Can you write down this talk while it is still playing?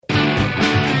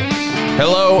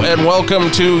Hello and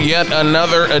welcome to yet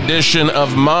another edition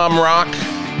of Mom Rock,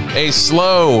 a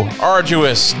slow,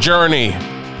 arduous journey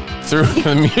through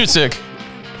the music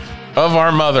of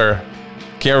our mother,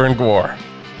 Karen Gore.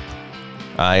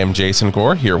 I am Jason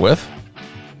Gore, here with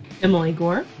Emily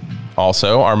Gore.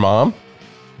 Also our mom.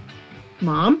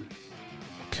 Mom.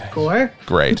 Okay. Gore.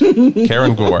 Great.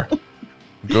 Karen Gore.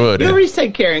 Good. You already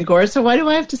said Karen Gore, so why do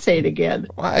I have to say it again?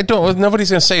 I don't.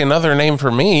 Nobody's going to say another name for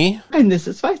me. And this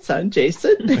is my son,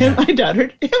 Jason, and my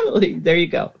daughter, Emily. There you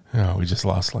go. Oh, we just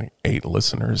lost like 8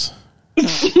 listeners. And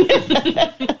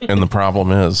the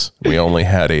problem is, we only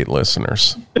had 8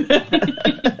 listeners.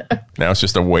 Now it's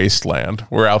just a wasteland.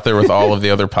 We're out there with all of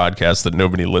the other podcasts that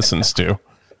nobody listens to.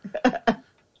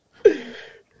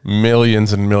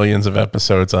 Millions and millions of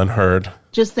episodes unheard.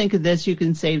 Just think of this. You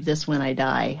can save this when I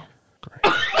die.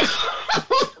 Great.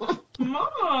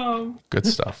 Mom. Good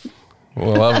stuff.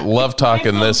 We'll love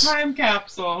talking this. Time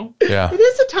capsule. Yeah. It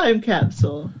is a time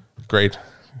capsule. Great.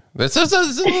 This is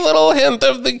a little hint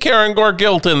of the Karen Gore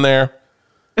guilt in there.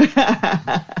 I'm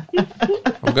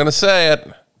going to say it.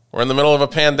 We're in the middle of a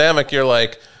pandemic. You're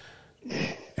like,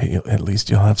 hey, at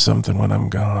least you'll have something when I'm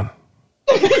gone.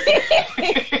 You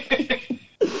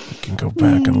can go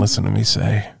back and listen to me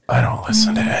say, I don't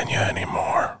listen to Enya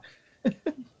anymore.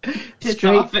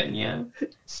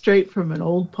 Straight from an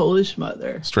old Polish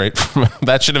mother. Straight from,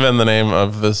 that should have been the name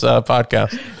of this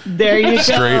podcast. There you go.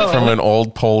 Straight from an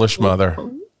old Polish mother.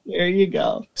 There you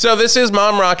go. So this is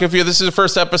Mom Rock. If this is the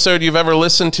first episode you've ever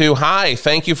listened to, hi,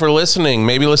 thank you for listening.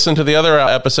 Maybe listen to the other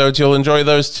episodes. You'll enjoy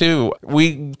those too.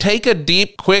 We take a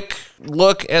deep, quick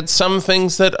look at some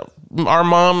things that our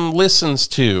mom listens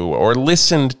to or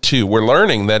listened to. We're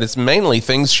learning that it's mainly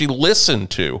things she listened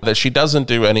to that she doesn't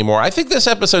do anymore. I think this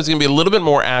episode's going to be a little bit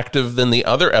more active than the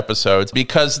other episodes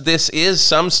because this is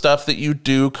some stuff that you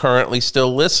do currently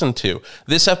still listen to.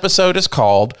 This episode is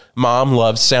called Mom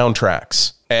Loves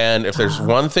Soundtracks. And if there's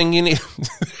one thing you need...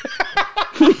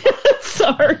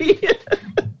 Sorry.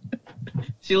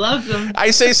 She loves them.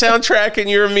 I say soundtrack and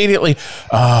you're immediately,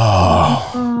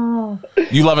 oh.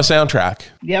 You love a soundtrack?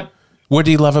 Yep. What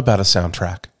do you love about a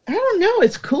soundtrack? I don't know.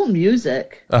 It's cool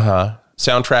music. Uh-huh.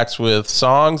 Soundtracks with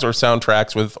songs or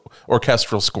soundtracks with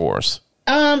orchestral scores?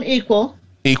 Equal.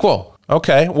 Equal.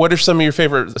 Okay. What are some of your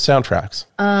favorite soundtracks?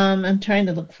 I'm trying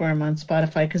to look for them on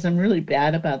Spotify because I'm really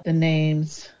bad about the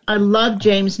names. I love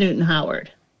James Newton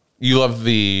Howard. You love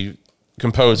the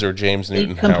composer, James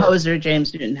Newton Howard? The composer,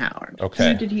 James Newton Howard.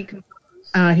 Okay. Who did he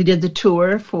compose? He did the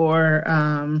tour for,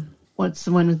 what's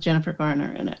the one with Jennifer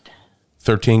Garner in it?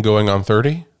 13 Going on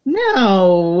 30?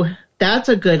 No, that's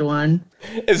a good one.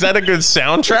 Is that a good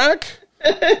soundtrack?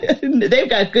 They've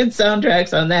got good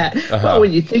soundtracks on that. Uh-huh. Well,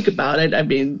 when you think about it, I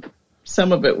mean,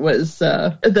 some of it was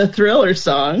the Thriller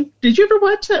song. Did you ever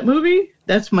watch that movie?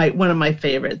 That's one of my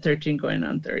favorite, 13 Going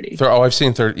on 30. I've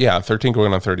seen 30. Yeah, 13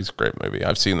 Going on 30 is a great movie.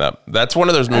 I've seen that. That's one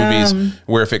of those movies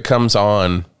where if it comes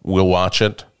on, we'll watch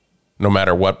it, no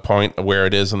matter what point where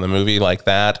it is in the movie, like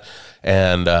that.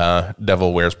 And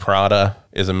Devil Wears Prada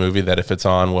is a movie that if it's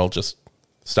on, we'll just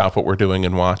stop what we're doing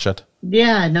and watch it.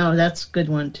 Yeah, no, that's a good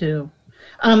one too.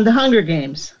 The Hunger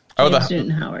Games. James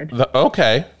Newton Howard.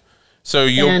 Okay.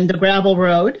 And The Gravel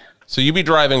Road. So you be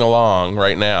driving along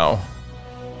right now.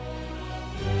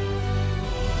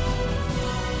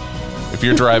 If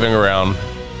you're driving around.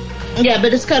 Yeah,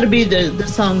 but it's got to be the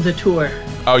song, The Tour.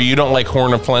 Oh, you don't like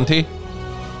Horn of Plenty?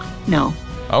 No.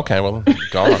 Okay, well,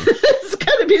 gone. It's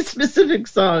got to be specific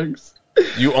songs.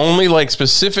 You only like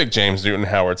specific James Newton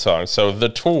Howard songs, so The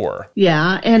Tour.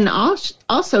 Yeah, and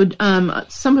also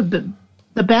some of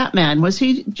the Batman. Was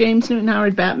he James Newton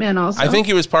Howard Batman also? I think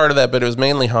he was part of that, but it was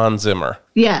mainly Hans Zimmer.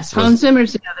 Yes, Hans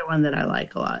Zimmer's the other one that I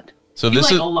like a lot. So You this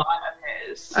like is a lot of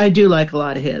his. I do like a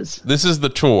lot of his. This is The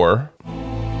Tour.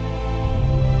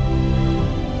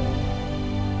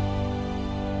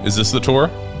 Is this The Tour?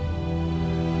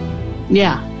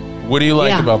 Yeah. What do you like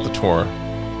Yeah. about The Tour?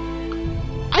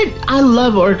 I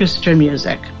love orchestra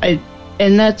music.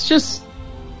 And that's just,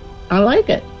 I like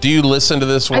it. Do you listen to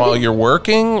this while you're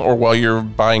working or while you're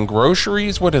buying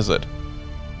groceries? What is it?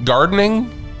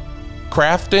 Gardening?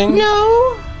 Crafting?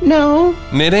 No.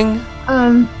 Knitting?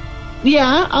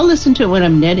 Yeah, I'll listen to it when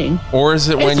I'm knitting. Or is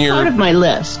it when It's you're part of my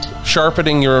list.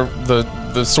 sharpening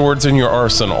the swords in your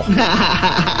arsenal?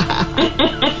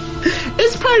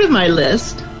 It's part of my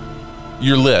list.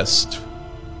 Your list.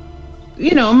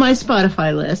 You know, my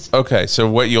Spotify list. Okay, so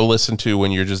what you'll listen to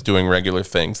when you're just doing regular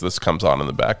things, this comes on in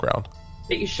the background.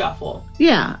 That you shuffle.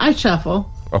 Yeah, I shuffle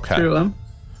through them.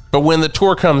 But when the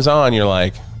tour comes on, you're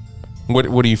like,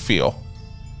 what do you feel?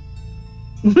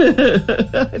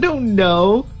 I don't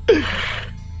know.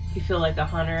 You feel like a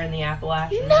hunter in the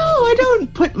Appalachian. No, I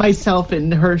don't put myself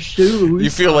in her shoes. You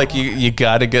feel like you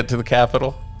got to get to the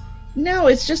Capitol? No,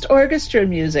 it's just orchestra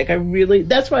music.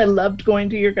 That's why I loved going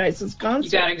to your guys'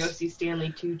 concerts. You gotta go see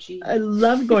Stanley Tucci. I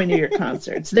love going to your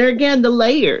concerts. There again, the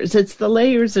layers. It's the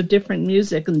layers of different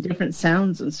music and different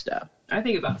sounds and stuff. I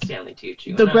think about Stanley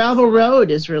Tucci. The Gravel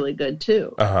Road is really good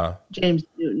too. Uh-huh. James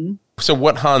Newton. So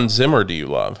what Hans Zimmer do you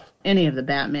love? Any of the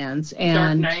Batmans. Dark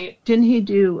And Knight. didn't he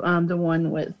do the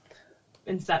one with,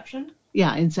 Inception.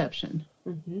 yeah, Inception.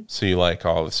 So you like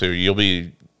so you'll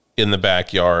be in the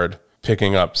backyard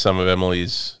picking up some of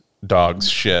Emily's dog's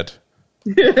shit.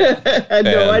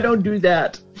 No, I don't do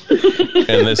that.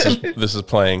 And this is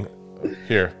playing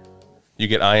here. You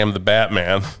get I Am the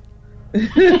Batman.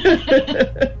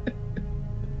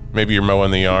 Maybe you're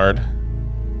mowing the yard.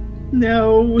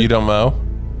 No. You don't mow?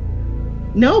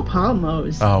 No, Paul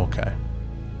mows. Oh, okay.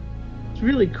 It's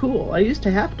really cool. I used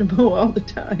to have to mow all the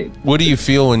time. What do you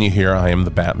feel when you hear I Am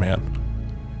the Batman?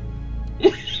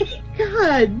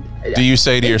 God. Do you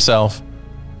say to yourself,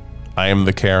 I am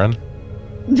the Karen?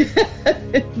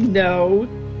 No.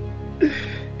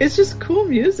 It's just cool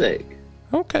music.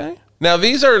 Okay. Now,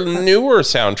 these are newer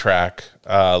soundtrack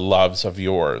loves of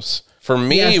yours. For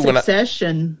me, Yeah,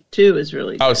 Succession, too, is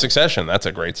really good. Oh, Succession. That's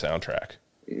a great soundtrack.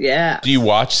 Yeah. Do you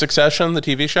watch Succession, the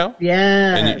TV show?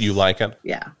 Yeah. And you like it?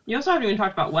 Yeah. You also haven't even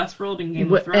talked about Westworld and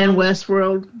Game of Thrones. And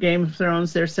Westworld, Game of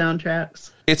Thrones, their soundtracks.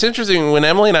 It's interesting. When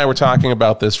Emily and I were talking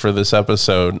about this for this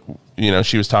episode,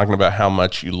 she was talking about how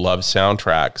much you love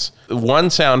soundtracks. One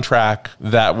soundtrack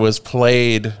that was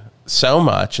played so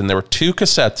much, and there were 2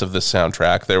 cassettes of this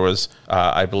soundtrack. There was,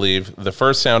 I believe, the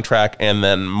first soundtrack and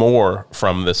then more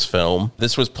from this film.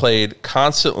 This was played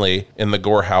constantly in the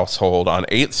Gore household on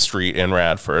 8th Street in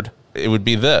Radford. It would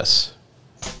be this.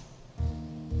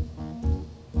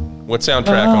 What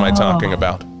soundtrack am I talking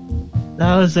about?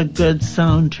 That was a good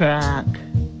soundtrack.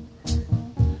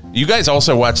 You guys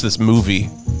also watched this movie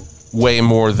way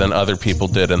more than other people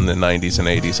did in the 90s and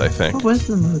 80s, I think. What was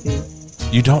the movie?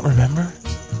 You don't remember?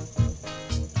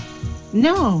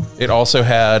 No. It also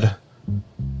had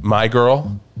My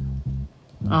Girl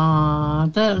Aw,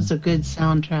 that was a good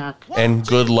soundtrack. and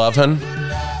Good Lovin'.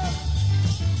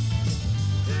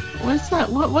 What's that?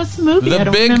 What's the movie? I The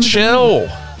don't Big remember Chill.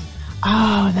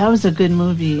 Oh, that was a good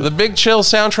movie. The Big Chill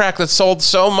soundtrack that sold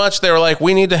so much, they were like,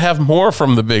 we need to have more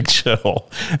from The Big Chill.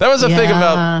 That was the thing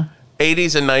about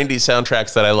 80s and 90s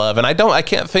soundtracks that I love. And I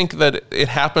can't think that it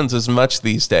happens as much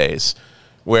these days,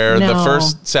 where the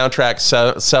first soundtrack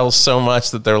sells so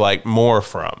much that they're like, more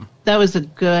from. That was a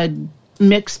good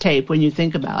mixtape when you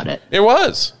think about it. It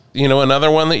was.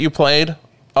 Another one that you played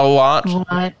a lot?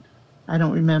 What? I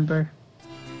don't remember.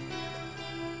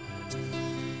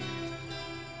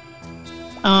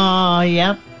 Oh,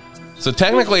 yep. So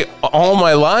technically, All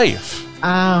My Life. Oh,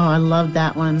 I love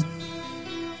that one.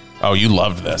 Oh, you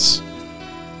loved this.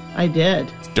 I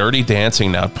did. Dirty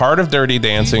Dancing. Now, part of Dirty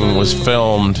Dancing was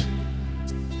filmed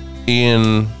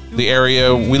in the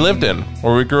area we lived in,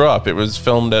 where we grew up. It was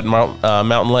filmed at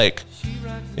Mountain Lake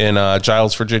in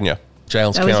Giles, Virginia.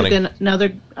 Giles County. That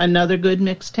was another good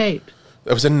mixtape.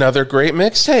 That was another great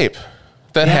mixtape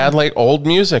that had like old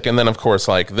music. And then, of course,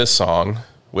 like this song,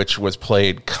 which was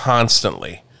played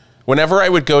constantly. Whenever I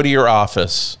would go to your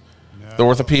office, the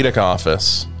orthopedic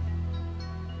office,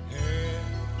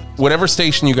 whatever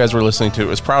station you guys were listening to, it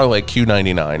was probably like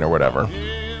Q99 or whatever.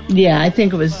 Yeah, I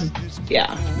think it was,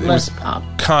 less pop.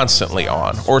 Constantly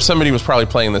on. Or somebody was probably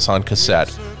playing this on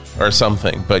cassette or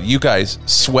something. But you guys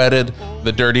sweated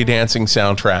the Dirty Dancing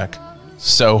soundtrack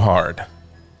so hard.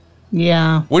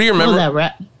 Yeah. What do you remember?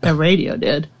 Well, that radio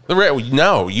did.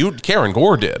 Karen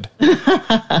Gore did.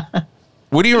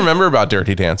 What do you remember about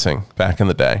Dirty Dancing back in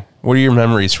the day? What are your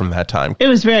memories from that time? It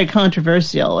was very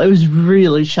controversial. It was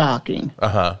really shocking.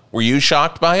 Uh-huh. Were you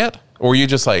shocked by it? Or were you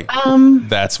just like,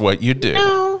 that's what you do?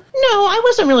 No, I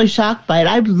wasn't really shocked by it.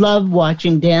 I loved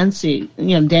watching dancing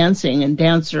and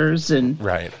dancers and,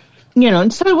 right.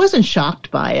 And so I wasn't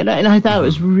shocked by it. And I thought it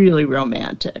was really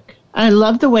romantic. I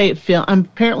loved the way it filmed.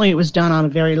 Apparently it was done on a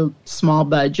very small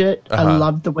budget. Uh-huh. I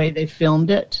loved the way they filmed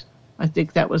it. I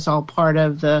think that was all part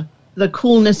of the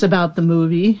coolness about the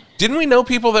movie. Didn't we know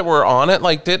people that were on it?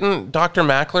 Like, didn't Dr.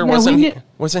 Mackler,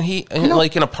 wasn't he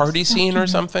like in a party scene or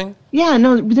something? Yeah,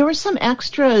 no, there were some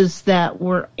extras that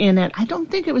were in it. I don't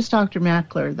think it was Dr.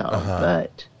 Mackler, though,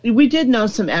 but we did know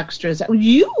some extras.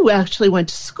 You actually went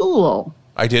to school.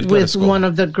 I did go to school. With one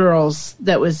of the girls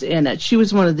that was in it. She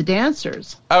was one of the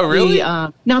dancers. Oh, really?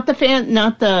 Not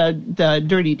the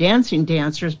Dirty Dancing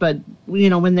dancers, but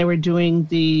when they were doing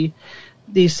the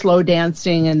the slow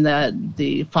dancing and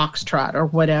the foxtrot or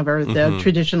whatever, the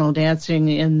traditional dancing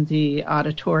in the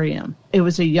auditorium. It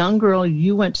was a young girl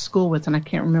you went to school with, and I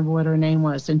can't remember what her name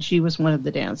was, and she was one of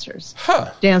the dancers.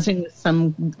 Dancing with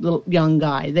some little young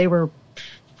guy. They were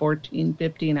 14,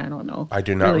 15, I don't know. I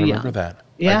do not really remember young. that.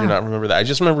 Yeah. I do not remember that. I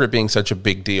just remember it being such a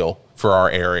big deal for our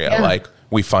area. Yeah. Like,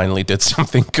 we finally did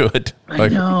something good. I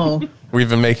know. We've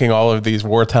been making all of these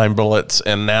wartime bullets,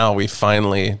 and now we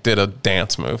finally did a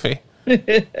dance movie.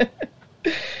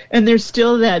 And there's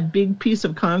still that big piece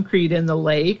of concrete in the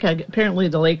lake. Apparently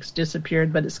the lake's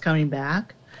disappeared, but it's coming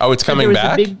back. Oh, it's coming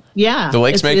back? Yeah. The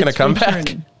lake's making a comeback?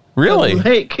 returning. Really? The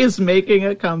lake is making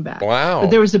a comeback. Wow. But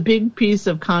there was a big piece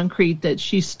of concrete that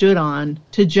she stood on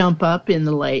to jump up in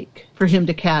the lake for him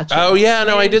to catch it. Oh, yeah.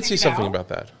 No, I did Take see it something out? about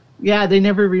that. Yeah, they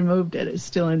never removed it. It's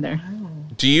still in there.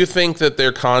 Do you think that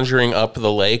they're conjuring up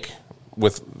the lake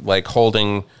with, like,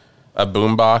 holding a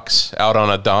boombox out on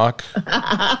a dock?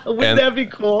 Wouldn't that be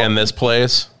cool? And this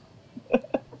place?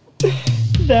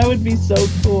 That would be so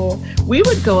cool. We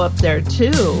would go up there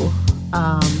too,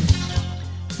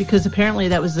 because apparently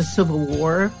that was the Civil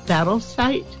War battle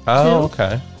site. Oh, too,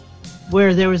 okay.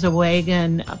 where there was a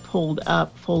wagon pulled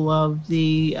up full of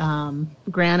the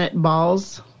granite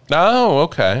balls. Oh,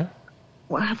 okay.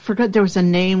 Well, I forgot there was a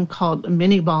name called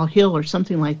Mini Ball Hill or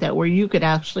something like that, where you could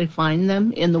actually find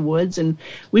them in the woods, and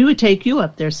we would take you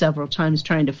up there several times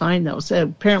trying to find those. So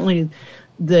apparently,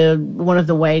 one of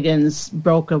the wagons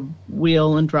broke a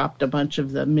wheel and dropped a bunch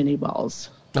of the mini balls.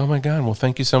 Oh, my God. Well,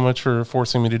 thank you so much for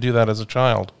forcing me to do that as a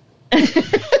child.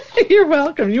 You're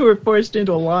welcome. You were forced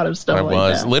into a lot of stuff I like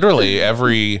was. that. Literally,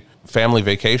 every family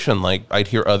vacation, like, I'd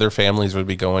hear other families would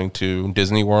be going to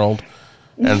Disney World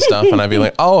and stuff, and I'd be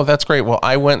like, oh, that's great. Well,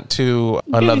 I went to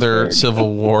another Gettysburg.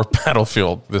 Civil War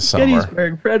battlefield this summer.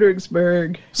 Gettysburg,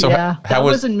 Fredericksburg. So yeah, how that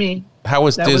was- wasn't me. How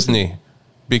was That Disney?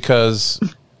 Because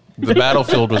the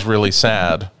battlefield was really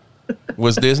sad.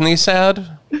 Was Disney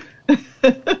sad?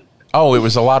 Oh, it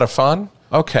was a lot of fun?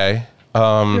 Okay. There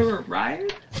were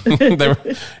rides?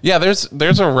 Yeah,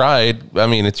 there's a ride. I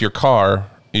mean, it's your car.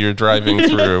 You're driving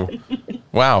through.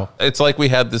 Wow. It's like we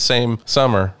had the same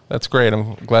summer. That's great.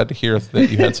 I'm glad to hear that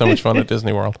you had so much fun at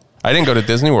Disney World. I didn't go to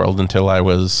Disney World until I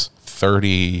was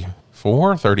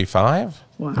 34, 35.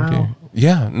 Wow. Okay.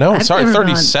 Yeah, no, I've sorry, never gone.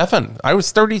 37. I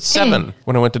was 37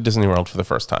 when I went to Disney World for the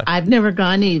first time. I've never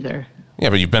gone either. Yeah,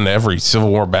 but you've been to every Civil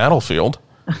War battlefield.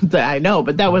 I know,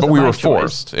 but that wasn't But we my were choice.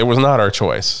 forced. It was not our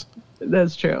choice.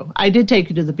 That's true. I did take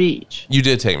you to the beach. You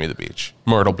did take me to the beach,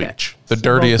 Myrtle Beach, the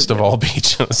dirtiest of all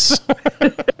beaches.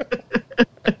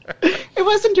 It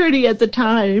wasn't dirty at the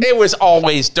time. It was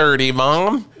always dirty,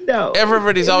 Mom. No.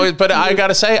 Everybody's always, but I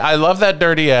gotta say, I love that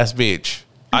dirty ass beach.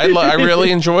 I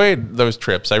really enjoyed those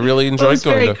trips. I really It enjoyed was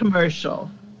going very to. commercial.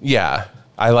 Yeah,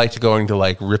 I liked going to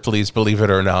like Ripley's Believe It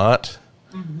or Not,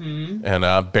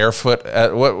 and barefoot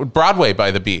at Broadway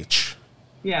by the beach,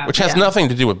 Yeah. which has Yeah. nothing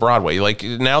to do with Broadway. Like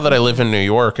now that I live in New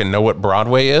York and know what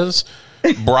Broadway is,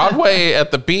 Broadway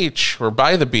at the beach or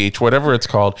by the beach, whatever it's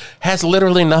called, has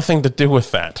literally nothing to do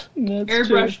with that. That's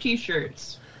Airbrush true.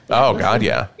 T-shirts. Oh God,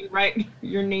 yeah, You write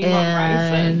your name on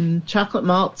rice and And chocolate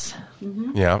malts.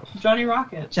 yeah. Johnny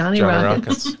Rocket. Johnny Johnny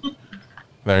Rockets. Rockets.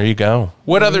 There you go.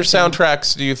 What other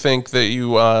soundtracks do you think that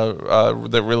you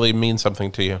that really mean something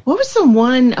to you? What was the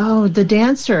one? Oh, the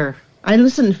dancer. I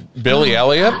listened. Billy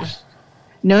Elliot,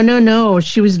 No.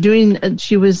 She was doing.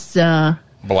 She was.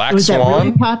 Black It was that really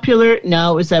Swan. popular.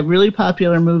 No, it was that really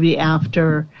popular movie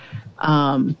after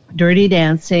Dirty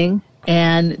Dancing,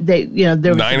 and they, there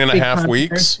was 9.5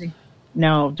 weeks? controversy.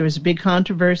 No, there was a big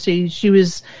controversy.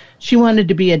 She wanted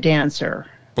to be a dancer.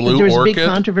 Blue But there was a Orchid? big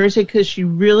controversy because she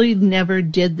really never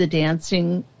did the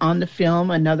dancing on the film.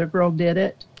 Another girl did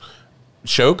it.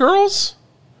 Showgirls?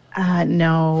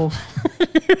 No. I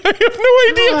have no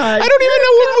idea. God. I don't even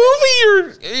know what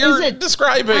movie you're Is it-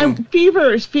 describing.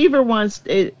 Fever wants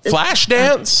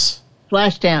Flashdance?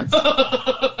 Flashdance.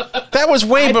 That was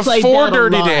way I played before that a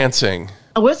Dirty lot. Dancing.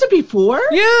 Oh, was it before?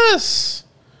 Yes.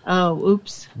 Oh,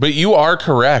 oops. But you are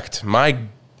correct. My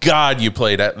God, you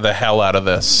played the hell out of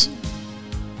this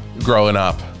growing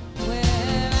up.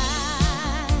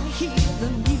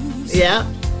 Yeah.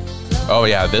 Oh,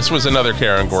 yeah. This was another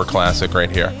Karen Gore classic right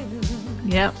here.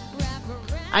 Yep.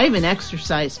 I even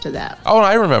exercised to that. Oh,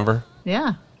 I remember.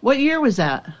 Yeah. What year was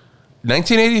that?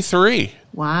 1983.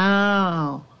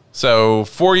 Wow. So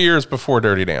 4 years before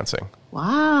Dirty Dancing.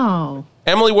 Wow.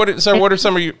 Emily, what are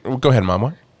some of you? Go ahead,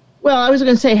 Mama. Well, I was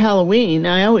going to say Halloween.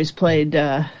 I always played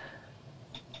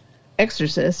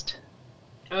Exorcist.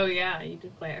 Oh yeah, you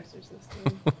did play Exorcist.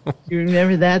 You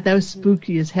remember that? That was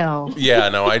spooky as hell. Yeah,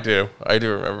 no, I do. I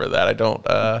do remember that. I don't.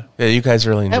 Yeah, you guys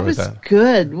really enjoyed that. That was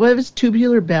good. What was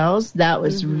Tubular Bells? That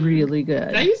was really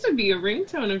good. That used to be a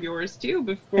ringtone of yours too.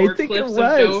 Before I think Cliffs it was.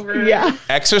 of Dover. Yeah.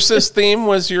 Exorcist theme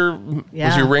was your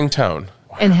ringtone.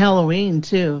 And Halloween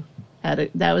too.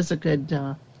 That was a good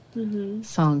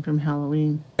song from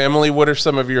Halloween. Emily, what are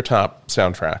some of your top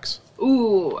soundtracks?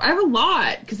 Ooh, I have a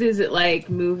lot. Because is it like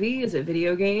movie? Is it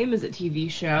video game? Is it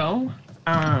TV show?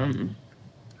 I don't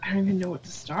even know what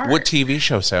to start. What TV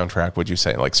show soundtrack would you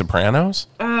say? Like Sopranos?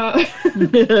 They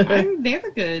have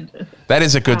a good. That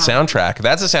is a good soundtrack.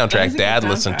 That's a soundtrack Dad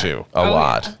listened to a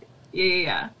lot.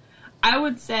 Yeah. I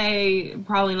would say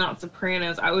probably not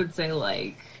Sopranos. I would say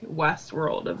like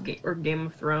Westworld or Game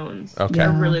of Thrones. Okay. I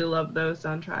really love those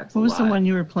soundtracks. What was the one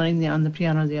you were playing on the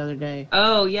piano the other day?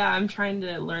 Oh yeah, I'm trying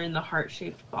to learn the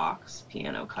Heart-Shaped Box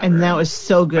piano cover. And that was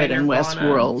so good in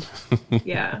Westworld.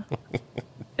 Yeah,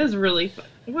 it was really fun.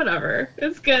 Whatever,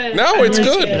 it's good. No, it's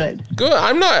good. Good.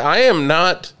 I am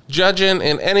not judging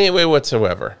in any way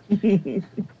whatsoever. I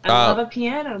love a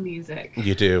piano music.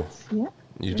 You do. Yeah.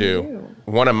 You do.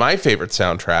 One of my favorite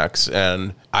soundtracks,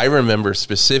 and I remember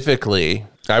specifically,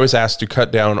 I was asked to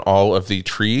cut down all of the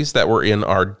trees that were in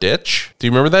our ditch. Do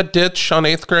you remember that ditch on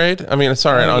 8th grade? I mean,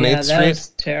 sorry, on 8th Street? That was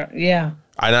terrible. Yeah.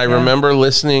 And I remember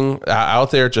listening out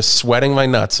there, just sweating my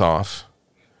nuts off,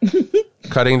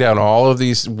 cutting down all of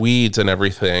these weeds and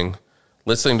everything,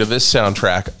 listening to this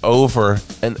soundtrack over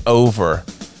and over,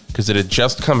 because it had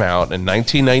just come out in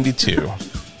 1992.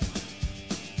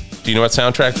 Do you know what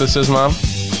soundtrack this is, Mom?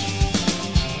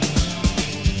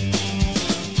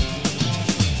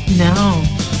 No.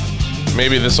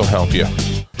 Maybe this will help you.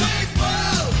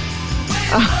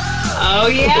 Oh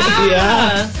yeah.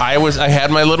 Yeah. I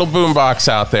had my little boombox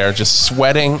out there, just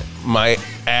sweating my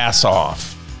ass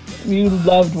off. You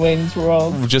loved Wayne's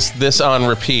World. Just this on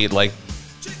repeat, like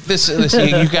this.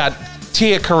 You got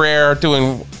Tia Carrere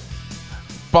doing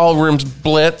Ballroom's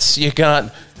Blitz. You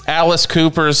got Alice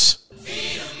Cooper's.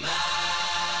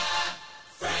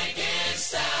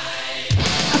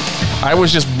 I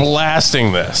was just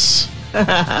blasting this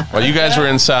while you guys were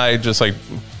inside, just like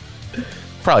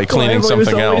probably cleaning something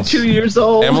was only else. 2 years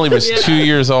old. Emily was 2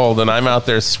 years old, and I'm out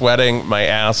there sweating my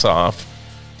ass off.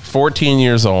 14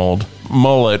 years old,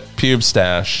 mullet, pube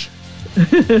stash,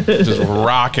 just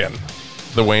rocking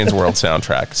the Wayne's World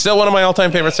soundtrack. Still one of my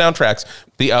all-time favorite soundtracks.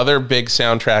 The other big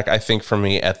soundtrack, I think, for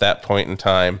me at that point in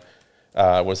time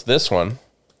was this one.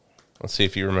 Let's see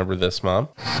if you remember this, Mom.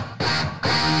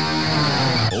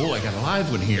 Oh, I got a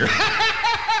live one here.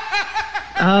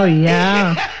 Oh,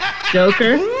 yeah.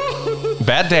 Joker?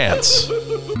 Bad Dance.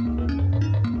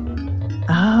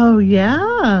 Oh,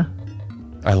 yeah.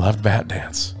 I loved Bat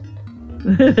Dance. I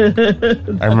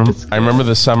remember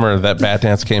the summer that Bat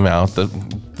Dance came out,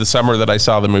 the summer that I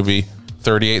saw the movie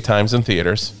 38 times in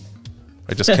theaters.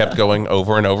 I just kept going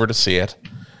over and over to see it.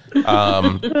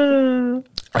 I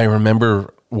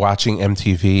remember watching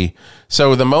MTV.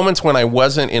 So the moments when I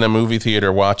wasn't in a movie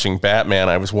theater watching Batman,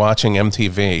 I was watching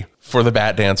MTV for the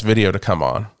Bat Dance video to come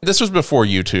on. This was before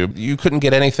YouTube. You couldn't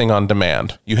get anything on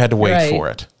demand. You had to wait for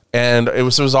it. And it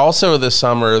was also the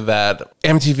summer that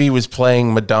MTV was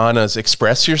playing Madonna's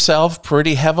Express Yourself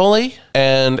pretty heavily.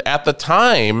 And at the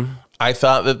time, I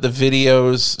thought that the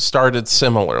videos started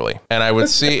similarly. And I would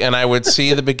see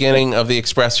the beginning of the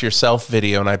Express Yourself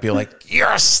video, and I'd be like,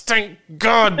 yes, thank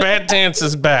God, Bat Dance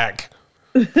is back.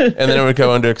 And then it would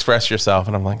go into Express Yourself,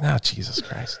 and I'm like, oh, Jesus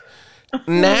Christ.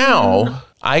 Now,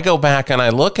 I go back and I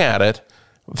look at it,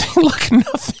 they look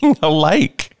nothing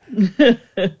alike.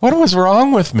 What was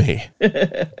wrong with me? I'm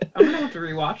gonna have to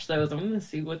rewatch those. I'm gonna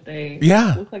see what they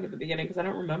look like at the beginning because I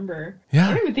don't remember. Yeah. I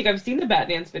don't even think I've seen the Bat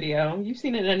Dance video. You've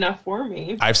seen it enough for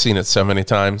me. I've seen it so many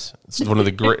times. It's one of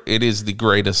the it is the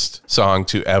greatest song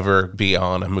to ever be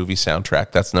on a movie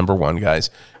soundtrack. That's number one, guys.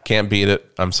 Can't beat it.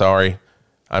 I'm sorry.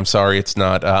 It's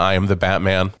not I Am the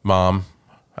Batman, Mom.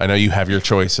 I know you have your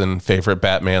choice in favorite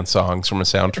Batman songs from a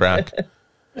soundtrack.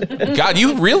 God,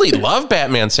 you really love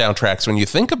Batman soundtracks when you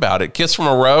think about it. Kiss from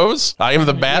a Rose, I Am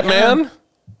the Batman.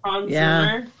 Hans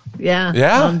Zimmer. Yeah.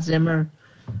 Hans Zimmer.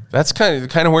 That's kind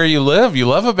of where you live. You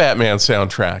love a Batman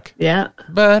soundtrack. Yeah.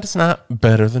 But it's not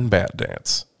better than Bat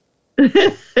Dance.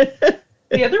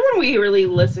 The other one we really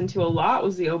listened to a lot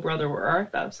was the Oh Brother Where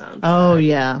Art Thou soundtrack. Oh,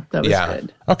 yeah. That was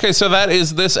good. Okay, so that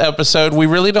is this episode. We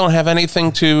really don't have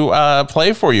anything to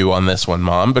play for you on this one,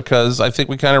 Mom, because I think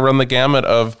we kind of run the gamut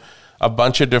of a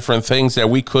bunch of different things that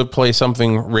we could play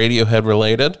something Radiohead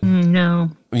related.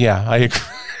 No. Yeah,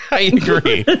 I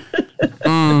agree.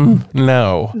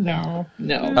 No.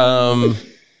 No.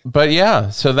 But yeah,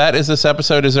 so that is this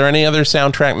episode. Is there any other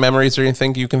soundtrack memories or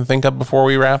anything you can think of before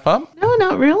we wrap up? No,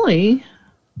 not really.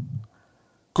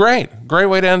 Great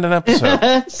way to end an episode.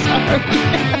 Sorry.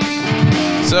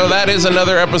 So that is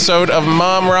another episode of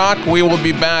Mom Rock. We will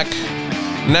be back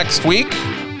next week.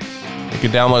 You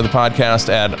can download the podcast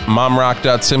at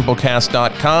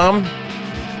momrock.simplecast.com,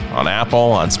 on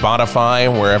Apple, on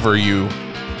Spotify, wherever you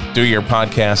do your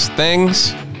podcast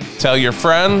things. Tell your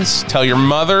friends, tell your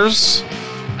mothers.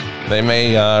 They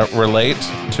may relate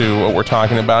to what we're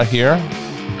talking about here.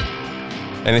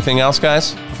 Anything else,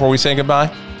 guys, before we say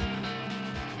goodbye?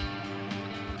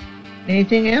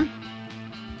 Anything, Em?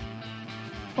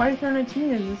 Why are you throwing it to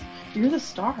me? You're the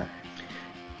star.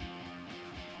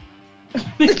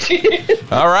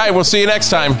 All right, we'll see you next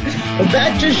time.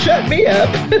 That just shut me up.